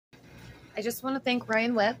I just want to thank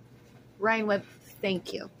Ryan Webb. Ryan Webb,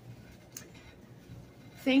 thank you.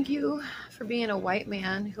 Thank you for being a white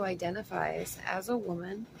man who identifies as a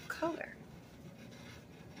woman of color.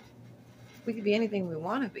 We could be anything we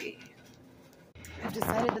want to be. I've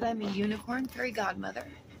decided that I'm a unicorn fairy godmother.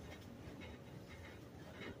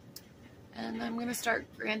 And I'm going to start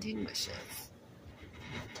granting wishes.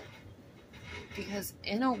 Because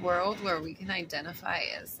in a world where we can identify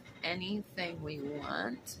as anything we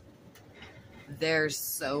want, there's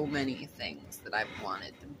so many things that I've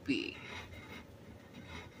wanted to be.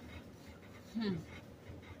 And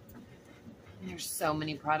there's so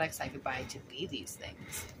many products I could buy to be these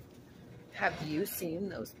things. Have you seen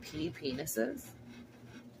those pea penises?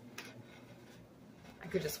 I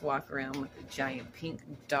could just walk around with a giant pink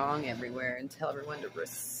dong everywhere and tell everyone to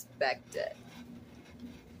respect it.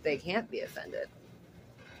 They can't be offended.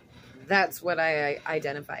 That's what I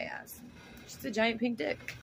identify as. Just a giant pink dick.